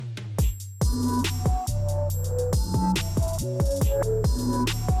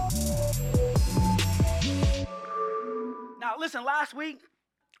Listen, last week,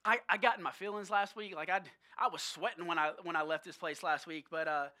 I got in my feelings last week. Like I was sweating when I left this place last week. But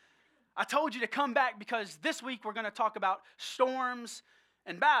I told you to come back because this week we're going to talk about storms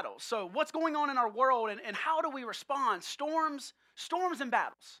and battles. So what's going on in our world and how do we respond? Storms and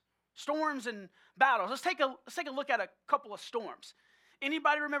battles. Storms and battles. Let's take a look at a couple of storms.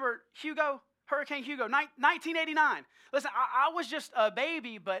 Anybody remember Hugo? Hurricane Hugo, 1989. Listen, I was just a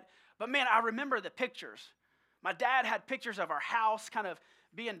baby, but man, I remember the pictures. My dad had pictures of our house kind of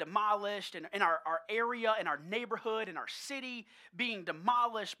being demolished and in our area, in our neighborhood, in our city being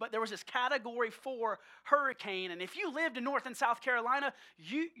demolished. But there was this Category 4 hurricane. And if you lived in North and South Carolina,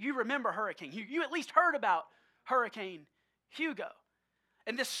 you remember Hurricane Hugo. You at least heard about Hurricane Hugo.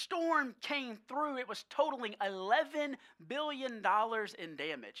 And this storm came through. It was totaling $11 billion in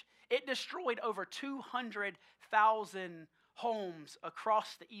damage. It destroyed over 200,000 homes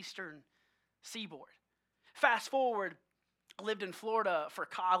across the eastern seaboard. Fast forward, I lived in Florida for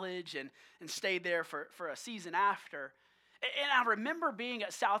college and stayed there for a season after. And I remember being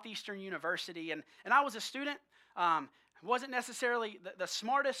at Southeastern University, and I was a student. Wasn't necessarily the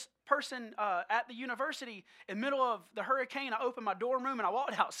smartest person at the university. In the middle of the hurricane, I opened my dorm room and I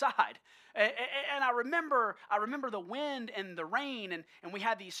walked outside. And I remember the wind and the rain, and we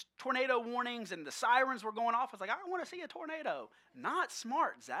had these tornado warnings and the sirens were going off. I was like, I want to see a tornado. Not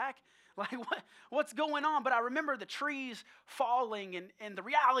smart, Zach. Like, what's going on? But I remember the trees falling, and the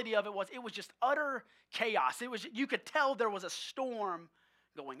reality of it was just utter chaos. You could tell there was a storm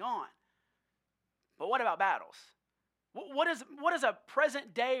going on. But what about battles? What does a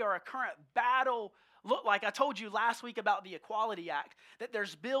present day or a current battle look like? I told you last week about the Equality Act, that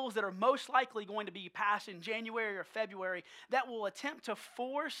there's bills that are most likely going to be passed in January or February that will attempt to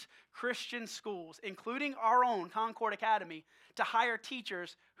force Christian schools, including our own Concord Academy, to hire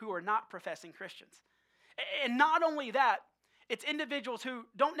teachers who are not professing Christians. And not only that, it's individuals who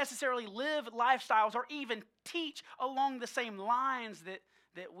don't necessarily live lifestyles or even teach along the same lines that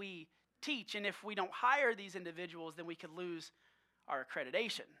we teach. And if we don't hire these individuals, then we could lose our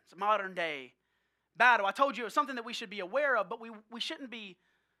accreditation. It's a modern day battle. I told you it was something that we should be aware of, but we shouldn't be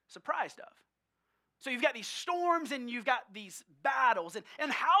surprised of. So you've got these storms and you've got these battles.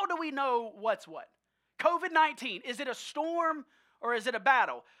 And how do we know what's what? COVID-19, is it a storm or is it a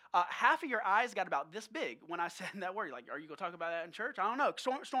battle? Half of your eyes got about this big when I said that word. You're like, are you going to talk about that in church? I don't know.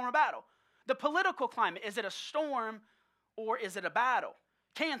 Storm or battle? The political climate, is it a storm or is it a battle?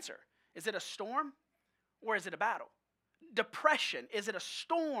 Cancer, is it a storm or is it a battle? Depression, is it a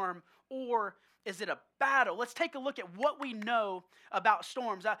storm or is it a battle? Let's take a look at what we know about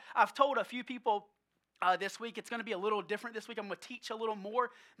storms. I've told a few people this week it's going to be a little different this week. I'm going to teach a little more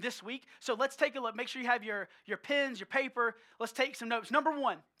this week. So let's take a look. Make sure you have your pens, your paper. Let's take some notes. Number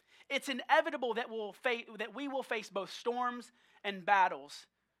one, it's inevitable that we will face both storms and battles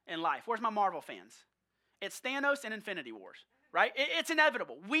in life. Where's my Marvel fans? It's Thanos and Infinity Wars. Right? It's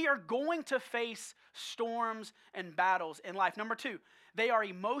inevitable. We are going to face storms and battles in life. Number two, they are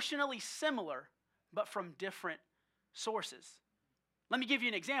emotionally similar, but from different sources. Let me give you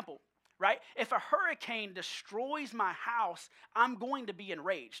an example, right? If a hurricane destroys my house, I'm going to be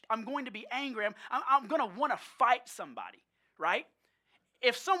enraged. I'm going to be angry. I'm going to want to fight somebody, right?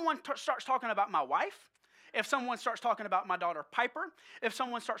 If someone starts talking about my wife, if someone starts talking about my daughter Piper, if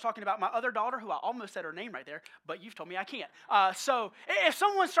someone starts talking about my other daughter, who I almost said her name right there, but you've told me I can't. So if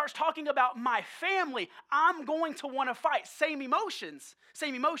someone starts talking about my family, I'm going to want to fight. Same emotions,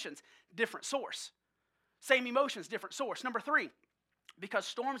 different source. Same emotions, different source. Number three, because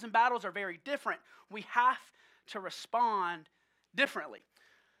storms and battles are very different, we have to respond differently.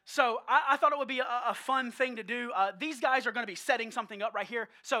 So I thought it would be a fun thing to do. These guys are going to be setting something up right here.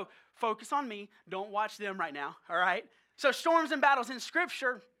 So focus on me. Don't watch them right now, all right? So storms and battles in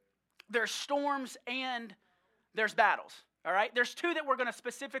Scripture, there's storms and there's battles, all right? There's two that we're going to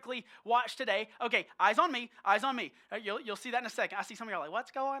specifically watch today. Okay, eyes on me, eyes on me. You'll see that in a second. I see some of you are like,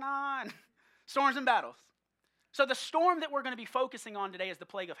 what's going on? Storms and battles. So the storm that we're going to be focusing on today is the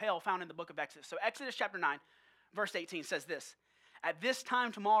plague of hail found in the book of Exodus. So Exodus chapter 9, verse 18 says this. At this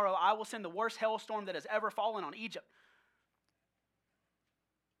time tomorrow, I will send the worst hailstorm that has ever fallen on Egypt.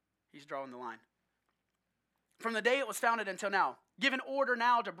 He's drawing the line. From the day it was founded until now, give an order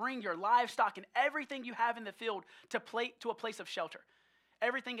now to bring your livestock and everything you have in the field to a place of shelter.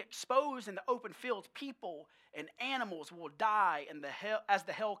 Everything exposed in the open fields, people and animals will die as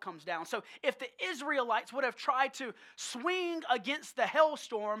the hail comes down. So if the Israelites would have tried to swing against the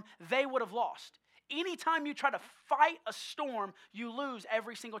hailstorm, they would have lost. Anytime you try to fight a storm, you lose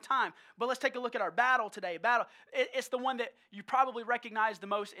every single time. But let's take a look at our battle today. It's the one that you probably recognize the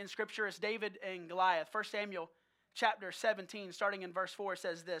most in Scripture. It's David and Goliath. 1 Samuel chapter 17, starting in verse 4,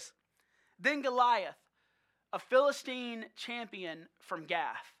 says this. Then Goliath, a Philistine champion from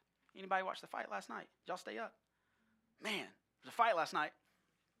Gath. Anybody watch the fight last night? Did y'all stay up? Man, there was a fight last night.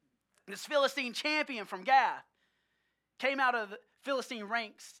 This Philistine champion from Gath came out of the Philistine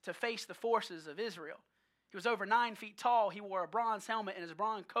ranks to face the forces of Israel. He was over 9 feet tall. He wore a bronze helmet, and his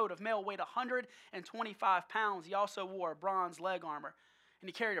bronze coat of mail weighed 125 pounds. He also wore a bronze leg armor, and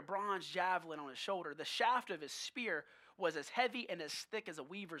he carried a bronze javelin on his shoulder. The shaft of his spear was as heavy and as thick as a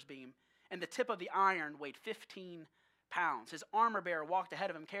weaver's beam, and the tip of the iron weighed 15 pounds. His armor bearer walked ahead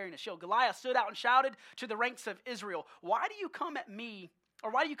of him carrying a shield. Goliath stood out and shouted to the ranks of Israel, "Why do you come at me, or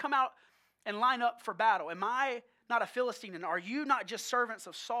why do you come out and line up for battle? Am I not a Philistine, and are you not just servants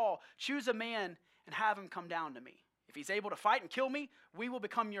of Saul? Choose a man and have him come down to me. If he's able to fight and kill me, we will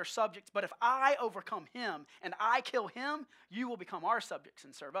become your subjects. But if I overcome him and I kill him, you will become our subjects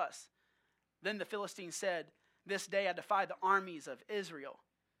and serve us." Then the Philistine said, "This day I defy the armies of Israel.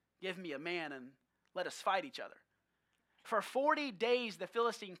 Give me a man and let us fight each other." For 40 days the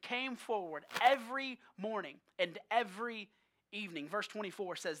Philistine came forward every morning and every evening. Verse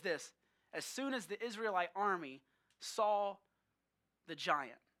 24 says this. As soon as the Israelite army saw the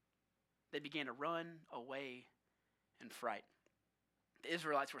giant, they began to run away in fright. The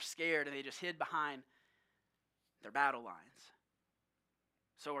Israelites were scared and they just hid behind their battle lines.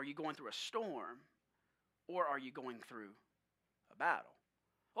 So are you going through a storm or are you going through a battle?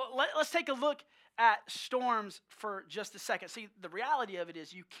 Well, let's take a look at storms for just a second. See, the reality of it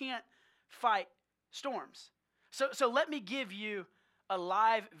is you can't fight storms. So let me give you a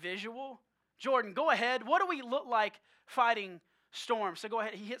live visual. Jordan, go ahead. What do we look like fighting storms? So go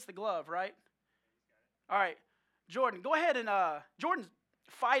ahead. He hits the glove, right? All right. Jordan, go ahead and Jordan's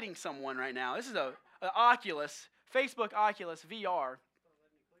fighting someone right now. This is a Oculus, Facebook Oculus VR.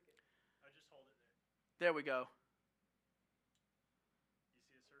 I just hold it there. There we go.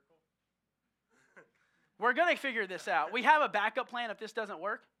 You see a circle? We're going to figure this out. We have a backup plan if this doesn't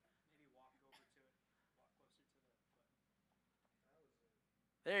work. Maybe walk over to it. Walk closer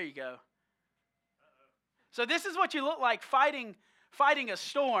to the. There you go. Uh-oh. So this is what you look like fighting a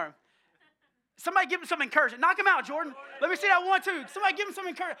storm. Somebody give him some encouragement. Knock him out, Jordan. Let me see that 1, 2. Somebody give him some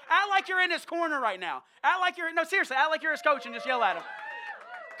encouragement. Act like you're in his corner right now. Seriously, act like you're his coach and just yell at him.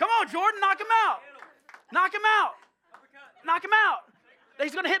 Come on, Jordan, knock him out. Knock him out. Knock him out.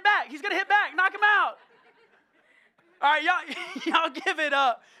 He's going to hit back. He's going to hit back. Knock him out. All right, y'all give it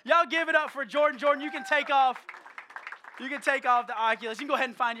up. Y'all give it up for Jordan. Jordan, you can take off. You can take off the Oculus. You can go ahead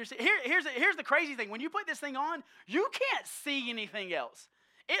and find your seat. Here's the crazy thing. When you put this thing on, you can't see anything else.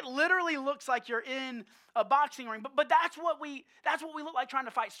 It literally looks like you're in a boxing ring. But that's what we look like trying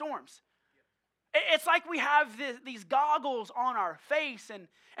to fight storms. It's like we have these goggles on our face.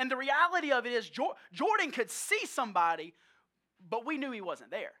 And the reality of it is Jordan could see somebody, but we knew he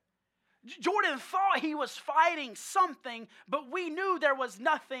wasn't there. Jordan thought he was fighting something, but we knew there was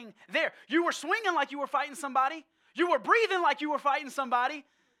nothing there. You were swinging like you were fighting somebody. You were breathing like you were fighting somebody,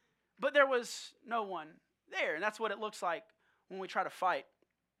 but there was no one there. And that's what it looks like when we try to fight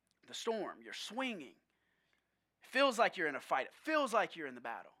the storm. You're swinging. It feels like you're in a fight. It feels like you're in the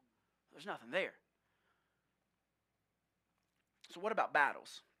battle. There's nothing there. So what about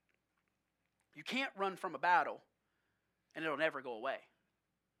battles? You can't run from a battle and it'll never go away.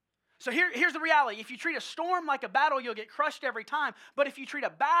 So here's the reality. If you treat a storm like a battle, you'll get crushed every time. But if you treat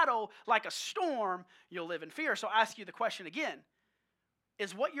a battle like a storm, you'll live in fear. So I'll ask you the question again.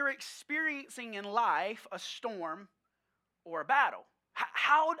 Is what you're experiencing in life a storm or a battle?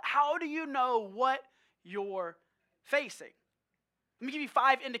 How do you know what you're facing? Let me give you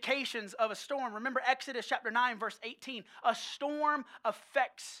 5 indications of a storm. Remember Exodus chapter 9, verse 18. A storm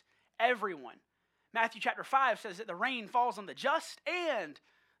affects everyone. Matthew chapter 5 says that the rain falls on the just and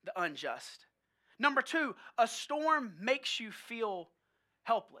the unjust. Number 2, a storm makes you feel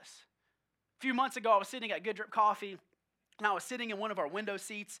helpless. A few months ago, I was sitting at Good Drip Coffee, and I was sitting in one of our window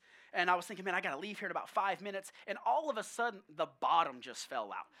seats, and I was thinking, man, I got to leave here in about 5 minutes, and all of a sudden, the bottom just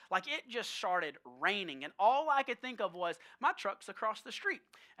fell out. Like, it just started raining, and all I could think of was, my truck's across the street,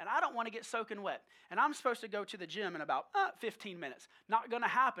 and I don't want to get soaking wet, and I'm supposed to go to the gym in about 15 minutes. Not going to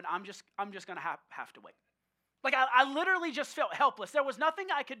happen. I'm just going to have to wait. Like, I literally just felt helpless. There was nothing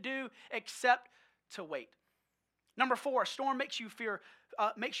I could do except to wait. Number 4, a storm makes you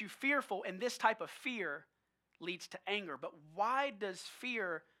fearful, and this type of fear leads to anger. But why does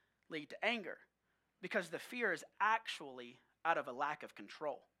fear lead to anger? Because the fear is actually out of a lack of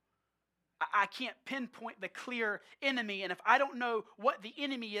control. I can't pinpoint the clear enemy, and if I don't know what the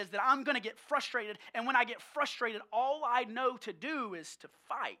enemy is, then I'm going to get frustrated, and when I get frustrated, all I know to do is to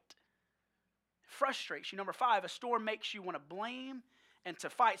fight. frustrates you. Number 5, a storm makes you want to blame and to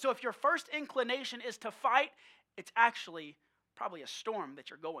fight. So if your first inclination is to fight, it's actually probably a storm that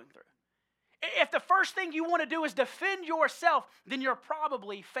you're going through. If the first thing you want to do is defend yourself, then you're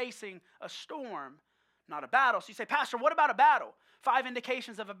probably facing a storm, not a battle. So you say, Pastor, what about a battle? 5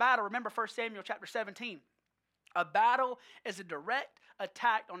 indications of a battle. Remember 1 Samuel chapter 17. A battle is a direct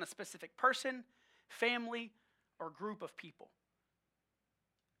attack on a specific person, family, or group of people.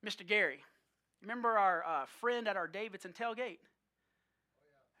 Mr. Gary, remember our friend at our Davidson tailgate?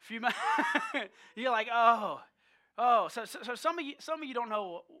 A few months. You're like, oh. So some of you don't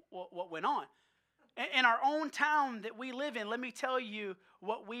know what went on. In our own town that we live in, let me tell you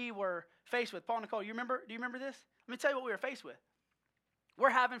what we were faced with. Paul, Nicole, do you remember this? Let me tell you what we were faced with. We're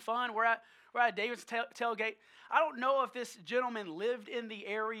having fun. We're at David's tailgate. I don't know if this gentleman lived in the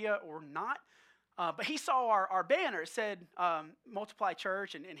area or not, but he saw our banner. It said Multiply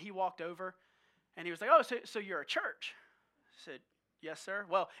Church, and he walked over, and he was like, oh, so you're a church? I said, yes, sir.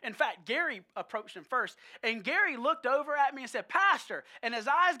 Well, in fact, Gary approached him first, and Gary looked over at me and said, Pastor, and his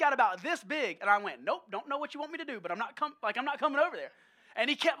eyes got about this big, and I went, nope, don't know what you want me to do, but I'm not coming over there. And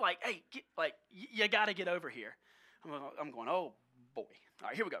he kept like, hey, you got to get over here. I'm going, oh, boy. All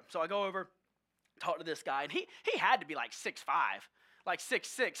right, here we go. So I go over, talk to this guy, and he had to be like 6'5", like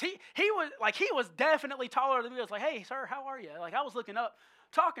 6'6". He was definitely taller than me. I was like, hey, sir, how are you? Like, I was looking up,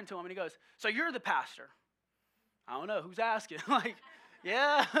 talking to him, and he goes, so you're the pastor? I don't know. Who's asking? Like,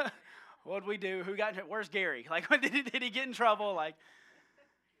 yeah. What'd we do? Who got in? Where's Gary? Like, did he get in trouble? Like,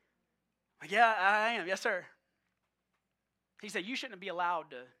 yeah, I am. Yes, sir. He said, you shouldn't be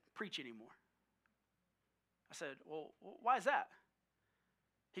allowed to preach anymore. I said, well, why is that?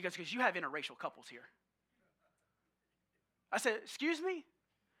 He goes, because you have interracial couples here. I said, excuse me?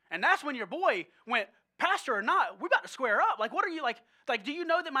 And that's when your boy went, pastor or not, we're about to square up. Like, what are you, like, do you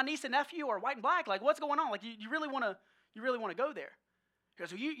know that my niece and nephew are white and black? Like, what's going on? Like, you really want to go there? He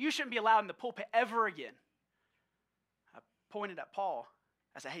goes, well, you shouldn't be allowed in the pulpit ever again. I pointed at Paul.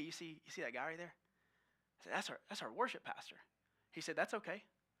 I said, hey, you see that guy right there? I said, that's our worship pastor. He said, that's okay.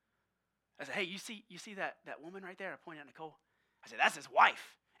 I said, hey, you see that woman right there? I pointed at Nicole. I said, that's his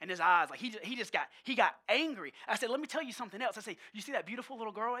wife. And his eyes, like he got angry. I said, let me tell you something else. I said, you see that beautiful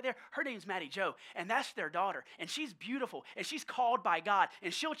little girl right there? Her name's Maddie Jo, and that's their daughter. And she's beautiful, and she's called by God,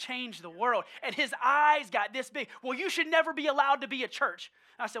 and she'll change the world. And his eyes got this big. Well, you should never be allowed to be a church.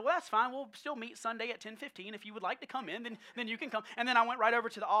 I said, well, that's fine. We'll still meet Sunday at 10:15. If you would like to come in, then you can come. And then I went right over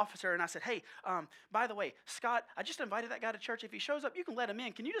to the officer, and I said, hey, by the way, Scott, I just invited that guy to church. If he shows up, you can let him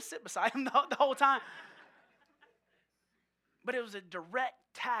in. Can you just sit beside him the whole time? But it was a direct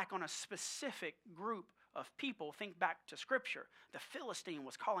attack on a specific group of people. Think back to Scripture. The Philistine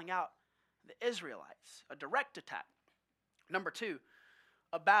was calling out the Israelites. A direct attack. Number 2,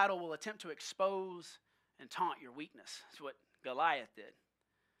 a battle will attempt to expose and taunt your weakness. That's what Goliath did.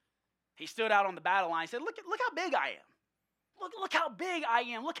 He stood out on the battle line and said, look how big I am. Look how big I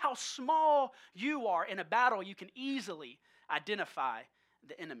am. Look how small you are. In a battle, you can easily identify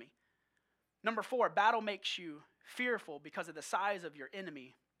the enemy. Number 4, battle makes you fearful because of the size of your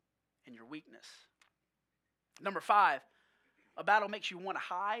enemy and your weakness. Number 5, a battle makes you want to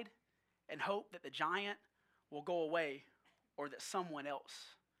hide and hope that the giant will go away or that someone else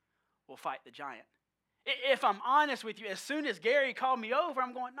will fight the giant. If I'm honest with you, as soon as Gary called me over,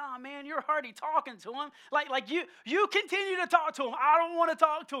 I'm going, nah, man, you're already talking to him. Like you continue to talk to him. I don't want to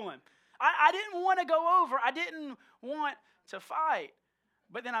talk to him. I didn't want to go over. I didn't want to fight.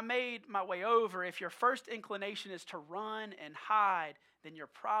 But then I made my way over. If your first inclination is to run and hide, then you're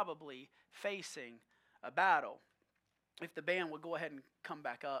probably facing a battle. If the band would go ahead and come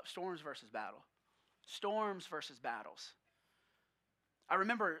back up. Storms versus battle. Storms versus battles. I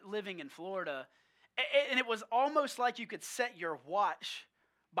remember living in Florida, and it was almost like you could set your watch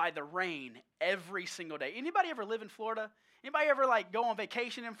by the rain every single day. Anybody ever live in Florida? Anybody ever go on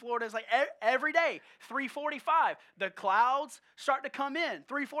vacation in Florida? It's like every day, 3:45, the clouds start to come in.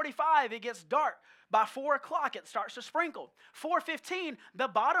 3:45, it gets dark. By 4 o'clock, it starts to sprinkle. 4:15, the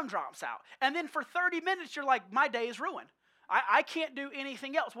bottom drops out. And then for 30 minutes, you're like, my day is ruined. I can't do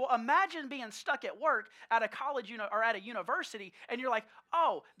anything else. Well, imagine being stuck at work at a college or at a university, and you're like,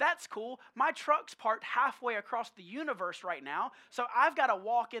 oh, that's cool. My truck's parked halfway across the universe right now, so I've got to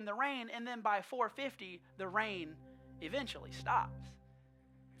walk in the rain, and then by 4:50, the rain eventually stops.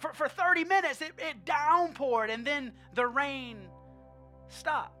 For 30 minutes, it downpoured, and then the rain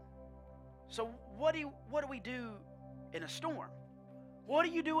stopped. So what do we do in a storm? What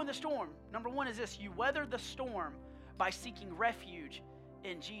do you do in the storm? Number 1 is this: you weather the storm by seeking refuge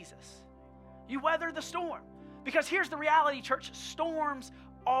in Jesus. You weather the storm. Because here's the reality, church: storms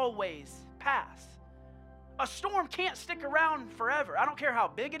always pass. A storm can't stick around forever. I don't care how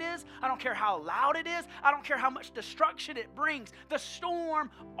big it is. I don't care how loud it is. I don't care how much destruction it brings. The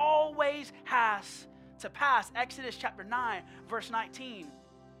storm always has to pass. Exodus chapter 9, verse 19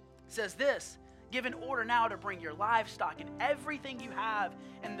 says this, "Give an order now to bring your livestock and everything you have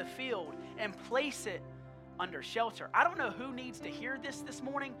in the field and place it under shelter." I don't know who needs to hear this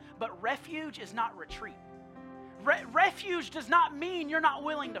morning, but refuge is not retreat. Refuge does not mean you're not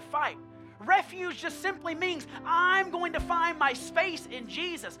willing to fight. Refuge just simply means I'm going to find my space in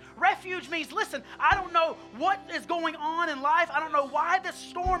Jesus. Refuge means, listen, I don't know what is going on in life. I don't know why this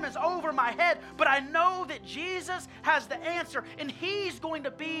storm is over my head, but I know that Jesus has the answer, and He's going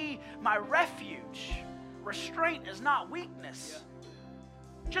to be my refuge. Restraint is not weakness.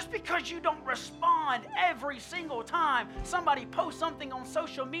 Just because you don't respond every single time somebody posts something on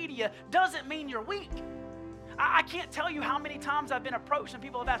social media doesn't mean you're weak. I can't tell you how many times I've been approached and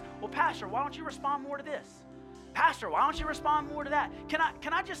people have asked, well, Pastor, why don't you respond more to this? Pastor, why don't you respond more to that? Can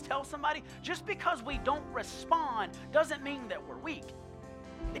I just tell somebody, just because we don't respond doesn't mean that we're weak.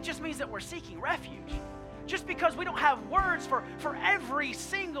 It just means that we're seeking refuge. Just because we don't have words for every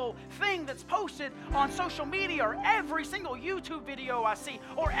single thing that's posted on social media or every single YouTube video I see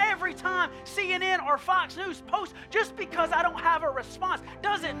or every time CNN or Fox News posts, just because I don't have a response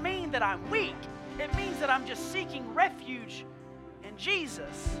doesn't mean that I'm weak. It means that I'm just seeking refuge in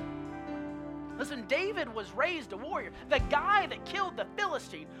Jesus. Listen, David was raised a warrior. The guy that killed the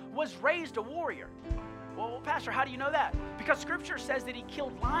Philistine was raised a warrior. Well, Pastor, how do you know that? Because Scripture says that he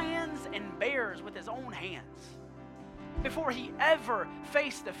killed lions and bears with his own hands before he ever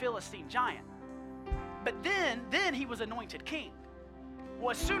faced the Philistine giant. But then he was anointed king.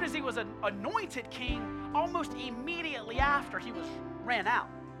 Well, as soon as he was anointed king, almost immediately after, he was ran out.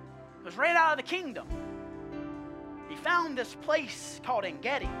 He was ran out of the kingdom. He found this place called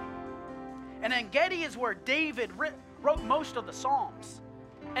En-Gedi. And En-Gedi is where David wrote most of the Psalms.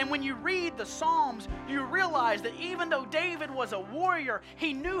 And when you read the Psalms, you realize that even though David was a warrior,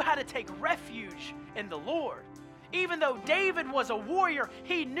 he knew how to take refuge in the Lord. Even though David was a warrior,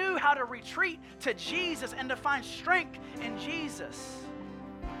 he knew how to retreat to Jesus and to find strength in Jesus.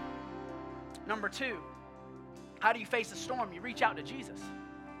 Number 2, how do you face a storm? You reach out to Jesus.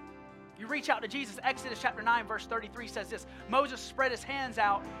 You reach out to Jesus. Exodus chapter 9, verse 33 says this, Moses spread his hands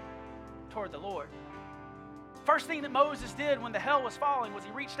out toward the Lord. First thing that Moses did when the hell was falling was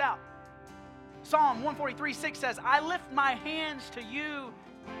he reached out. Psalm 143:6 says, I lift my hands to you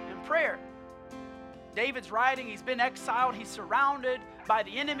in prayer. David's writing, he's been exiled, he's surrounded by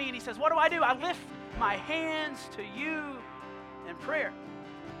the enemy, and he says, what do? I lift my hands to you in prayer.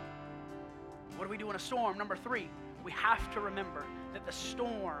 What do we do in a storm? Number 3, we have to remember that the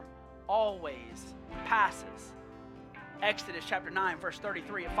storm always passes. Exodus chapter 9, verse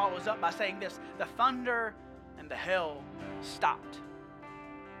 33, it follows up by saying this, the thunder and the hail stopped.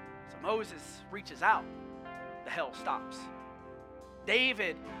 So Moses reaches out, the hail stops.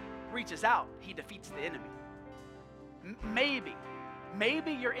 David reaches out, he defeats the enemy.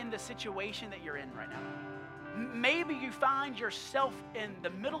 Maybe you're in the situation that you're in right now. Maybe you find yourself in the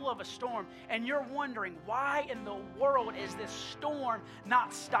middle of a storm and you're wondering, why in the world is this storm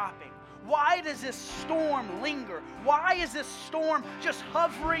not stopping? Why does this storm linger? Why is this storm just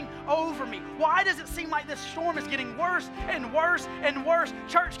hovering over me? Why does it seem like this storm is getting worse and worse and worse?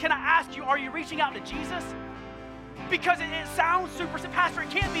 Church, can I ask you, are you reaching out to Jesus? Because it sounds super simple. Pastor, it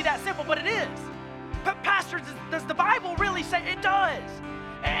can't be that simple, but it is. But Pastor, does the Bible really say it does?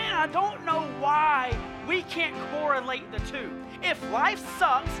 And I don't know why we can't correlate the two. If life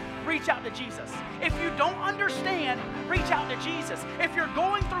sucks, reach out to Jesus. If you don't understand, reach out to Jesus. If you're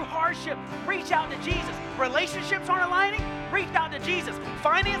going through hardship, reach out to Jesus. Relationships aren't aligning, reach out to Jesus.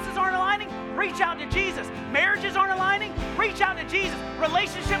 Finances aren't aligning, reach out to Jesus. Marriages aren't aligning, reach out to Jesus.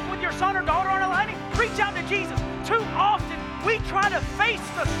 Relationship with your son or daughter aren't aligning, reach out to Jesus. Too often, we try to face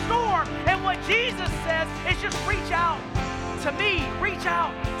the storm, and what Jesus says is just reach out to me, reach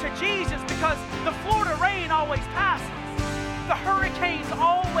out to Jesus, because the Florida rain always passes. The hurricanes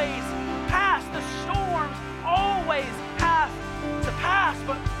always pass. The storms always have to pass.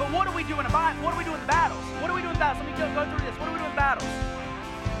 But what do we do in the Bible? What do we do in the battles? What do we do in the battles? Let me go through this. What do we do in battles?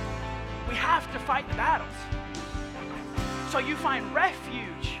 We have to fight the battles. So you find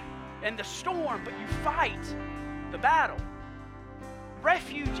refuge in the storm, but you fight the battle.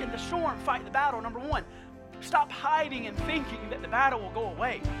 Refuge in the storm, fight the battle. Number 1, stop hiding and thinking that the battle will go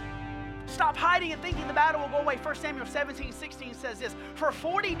away. Stop hiding and thinking the battle will go away. 1 Samuel 17:16 says this, for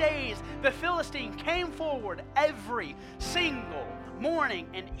 40 days the Philistine came forward every single morning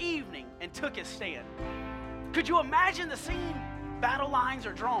and evening and took his stand. Could you imagine the scene? Battle lines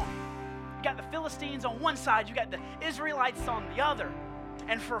are drawn. You got the Philistines on one side, you got the Israelites on the other.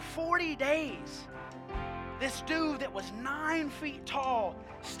 And for 40 days, this dude that was 9 feet tall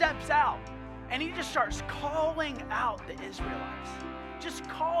steps out and he just starts calling out the Israelites. Just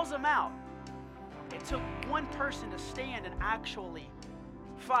calls them out. It took one person to stand and actually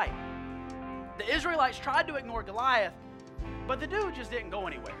fight. The Israelites tried to ignore Goliath, but the dude just didn't go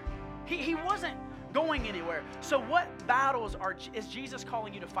anywhere. He wasn't going anywhere. So what battles is Jesus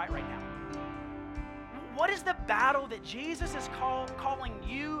calling you to fight right now? What is the battle that Jesus is calling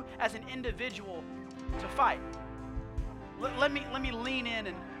you as an individual to fight? Let me lean in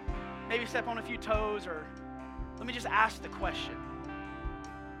and maybe step on a few toes, or let me just ask the question.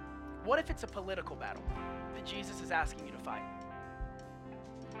 What if it's a political battle that Jesus is asking you to fight?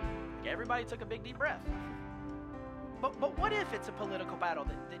 Everybody took a big deep breath. But what if it's a political battle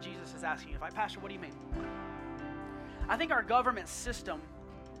that Jesus is asking you to fight? Pastor, what do you mean? I think our government system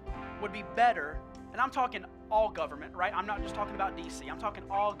would be better, and I'm talking all government, right? I'm not just talking about DC. I'm talking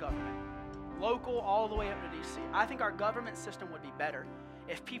all government. Local all the way up to DC. I think our government system would be better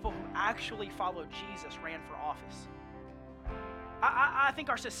if people who actually follow Jesus ran for office. I think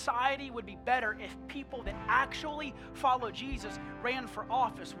our society would be better if people that actually follow Jesus ran for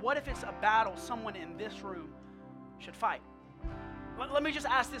office. What if it's a battle someone in this room should fight? Let me just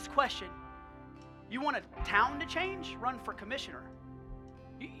ask this question. You want a town to change? Run for commissioner.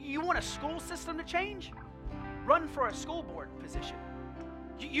 You want a school system to change? Run for a school board position.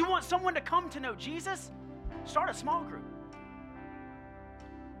 You want someone to come to know Jesus? Start a small group.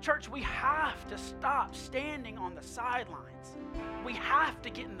 Church, we have to stop standing on the sidelines. We have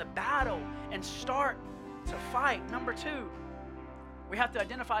to get in the battle and start to fight. Number 2, we have to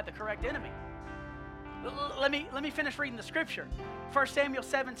identify the correct enemy. Let me finish reading the scripture. 1 Samuel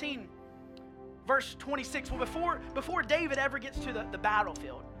 17, verse 26. Well, before David ever gets to the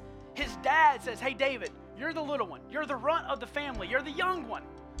battlefield, his dad says, hey, David, you're the little one. You're the runt of the family. You're the young one.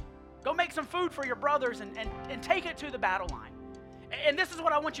 Go make some food for your brothers and take it to the battle line. And this is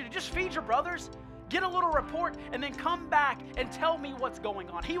what I want you to just feed your brothers, get a little report, and then come back and tell me what's going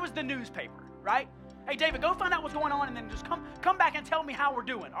on. He was the newspaper, right? Hey, David, go find out what's going on, and then just come back and tell me how we're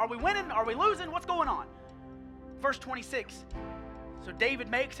doing. Are we winning? Are we losing? What's going on? Verse 26. So David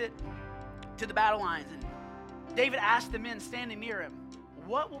makes it to the battle lines, and David asked the men standing near him,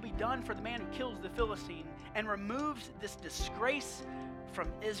 what will be done for the man who kills the Philistine and removes this disgrace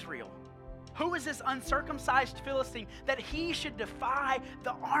from Israel? Who is this uncircumcised Philistine that he should defy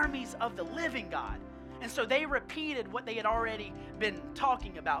the armies of the living God? And so they repeated what they had already been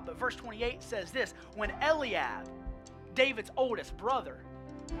talking about. But verse 28 says this, when Eliab, David's oldest brother,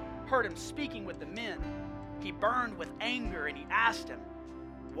 heard him speaking with the men, he burned with anger and he asked him,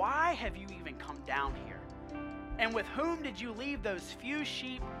 why have you even come down here? And with whom did you leave those few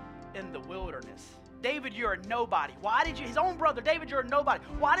sheep in the wilderness? David, you're a nobody. His own brother, David, you're a nobody.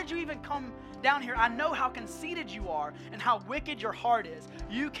 Why did you even come down here? I know how conceited you are and how wicked your heart is.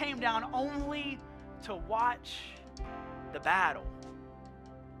 You came down only to watch the battle.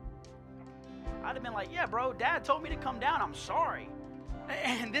 I'd have been like, yeah, bro, Dad told me to come down. I'm sorry.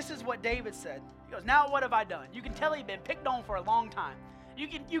 And this is what David said. He goes, now what have I done? You can tell he'd been picked on for a long time.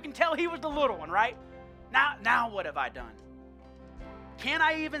 You can tell he was the little one, right? Now what have I done? Can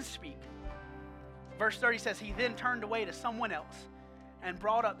I even speak? Verse 30 says, he then turned away to someone else and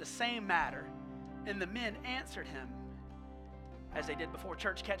brought up the same matter. And the men answered him as they did before.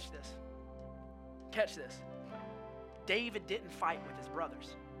 Church, catch this. Catch this. David didn't fight with his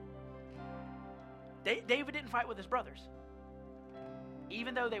brothers. David didn't fight with his brothers.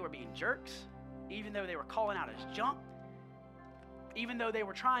 Even though they were being jerks, even though they were calling out his junk, even though they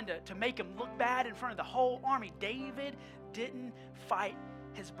were trying to make him look bad in front of the whole army, David didn't fight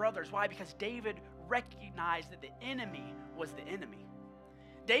his brothers. Why? Because David recognized that the enemy was the enemy.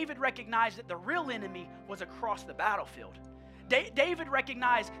 David recognized that the real enemy was across the battlefield. David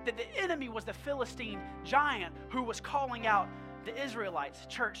recognized that the enemy was the Philistine giant who was calling out the Israelites.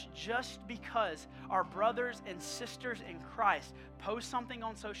 Church, just because our brothers and sisters in Christ post something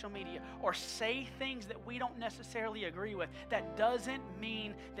on social media or say things that we don't necessarily agree with, that doesn't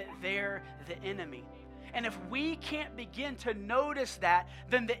mean that they're the enemy. And if we can't begin to notice that,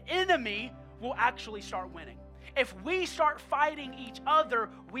 then the enemy will actually start winning. If we start fighting each other,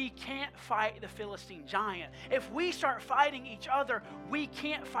 we can't fight the Philistine giant. If we start fighting each other, we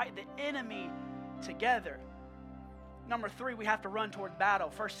can't fight the enemy together. Number 3, we have to run toward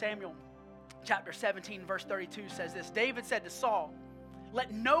battle. 1 Samuel chapter 17, verse 32 says this. David said to Saul,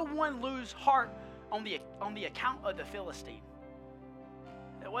 let no one lose heart on the account of the Philistine.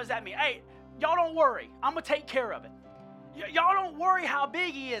 What does that mean? Hey, y'all don't worry. I'm going to take care of it. Y'all don't worry how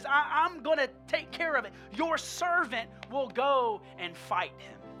big he is. I'm going to take care of it. Your servant will go and fight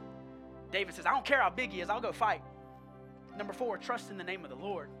him. David says, I don't care how big he is. I'll go fight. Number 4, trust in the name of the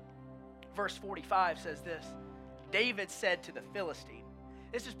Lord. Verse 45 says this. David said to the Philistine,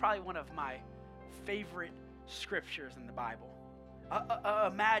 this is probably one of my favorite scriptures in the Bible.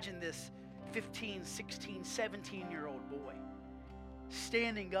 Imagine this 15, 16, 17-year-old boy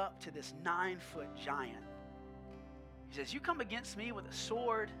standing up to this 9-foot giant. He says, you come against me with a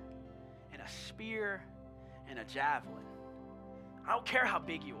sword and a spear and a javelin. I don't care how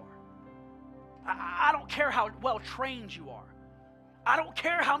big you are. I don't care how well trained you are. I don't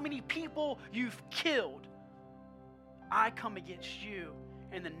care how many people you've killed. I come against you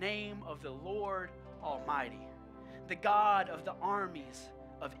in the name of the Lord Almighty, the God of the armies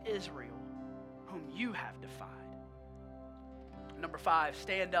of Israel, whom you have defied. Number 5,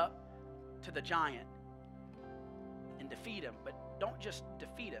 stand up to the giant and defeat him. But don't just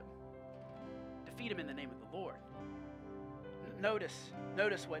defeat him. Defeat him in the name of the Lord.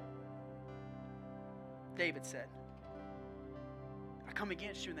 Notice what David said. I come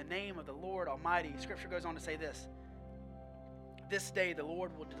against you in the name of the Lord Almighty. Scripture goes on to say this. This day the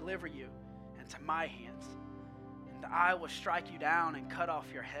Lord will deliver you into my hands, and I will strike you down and cut off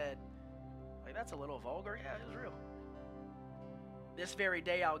your head. Like, that's a little vulgar. Yeah, it's real. This very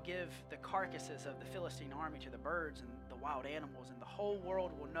day I'll give the carcasses of the Philistine army to the birds and the wild animals, and the whole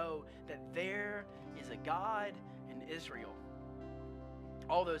world will know that there is a God in Israel.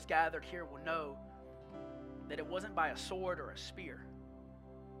 All those gathered here will know that it wasn't by a sword or a spear.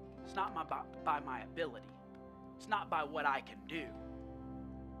 It's not by my ability. It's not by what I can do.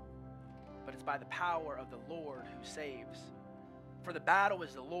 But it's by the power of the Lord who saves. For the battle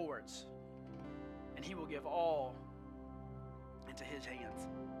is the Lord's, and he will give all into his hands.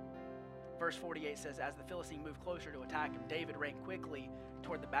 Verse 48 says, as the Philistine moved closer to attack him, David ran quickly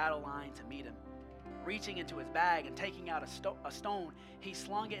toward the battle line to meet him. Reaching into his bag and taking out a stone, he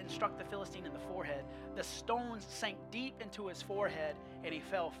slung it and struck the Philistine in the forehead. The stone sank deep into his forehead, and he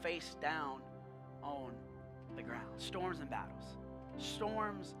fell face down on the ground. Storms and battles.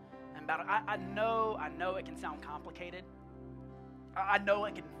 Storms and battles. I know it can sound complicated. I know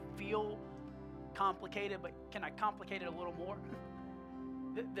it can feel complicated, but can I complicate it a little more?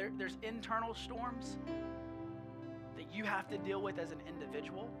 There's internal storms that you have to deal with as an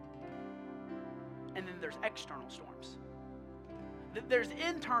individual. And then there's external storms. There's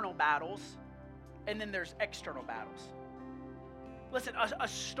internal battles, and then there's external battles. Listen, a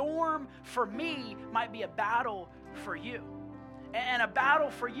storm for me might be a battle for you. And a battle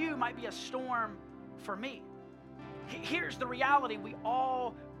for you might be a storm for me. Here's the reality. We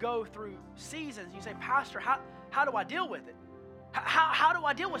all go through seasons. You say, Pastor, how do I deal with it? How do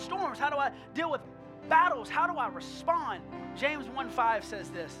I deal with storms? How do I deal with battles? How do I respond? James 1:5 says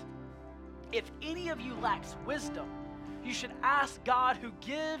this. If any of you lacks wisdom, you should ask God, who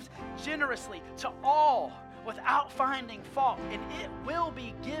gives generously to all without finding fault, and it will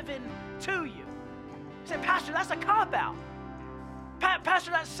be given to you. You say, Pastor, that's a cop-out.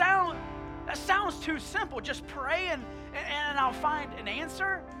 Pastor, that sounds too simple. Just pray and I'll find an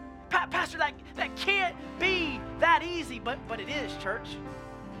answer. Pastor, that can't be that easy, but it is, church.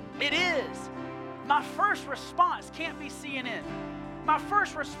 It is. My first response can't be CNN. My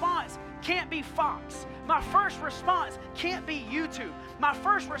first response can't be Fox. My first response can't be YouTube. My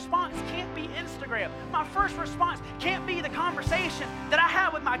first response can't be Instagram. My first response can't be the conversation that I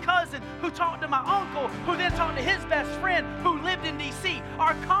had with my cousin who talked to my uncle, who then talked to his best friend who lived in D.C.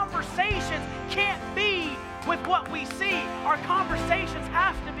 Our conversations can't be with what we see. Our conversations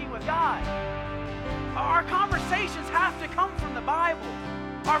have to be with God. Our conversations have to come from the Bible.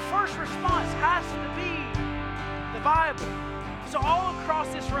 Our first response has to be the Bible. So all across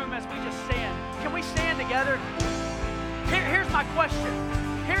this room as we just stand, can we stand together? Here's my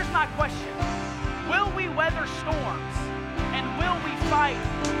question. Here's my question. Will we weather storms and will we fight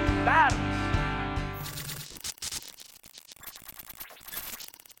battles?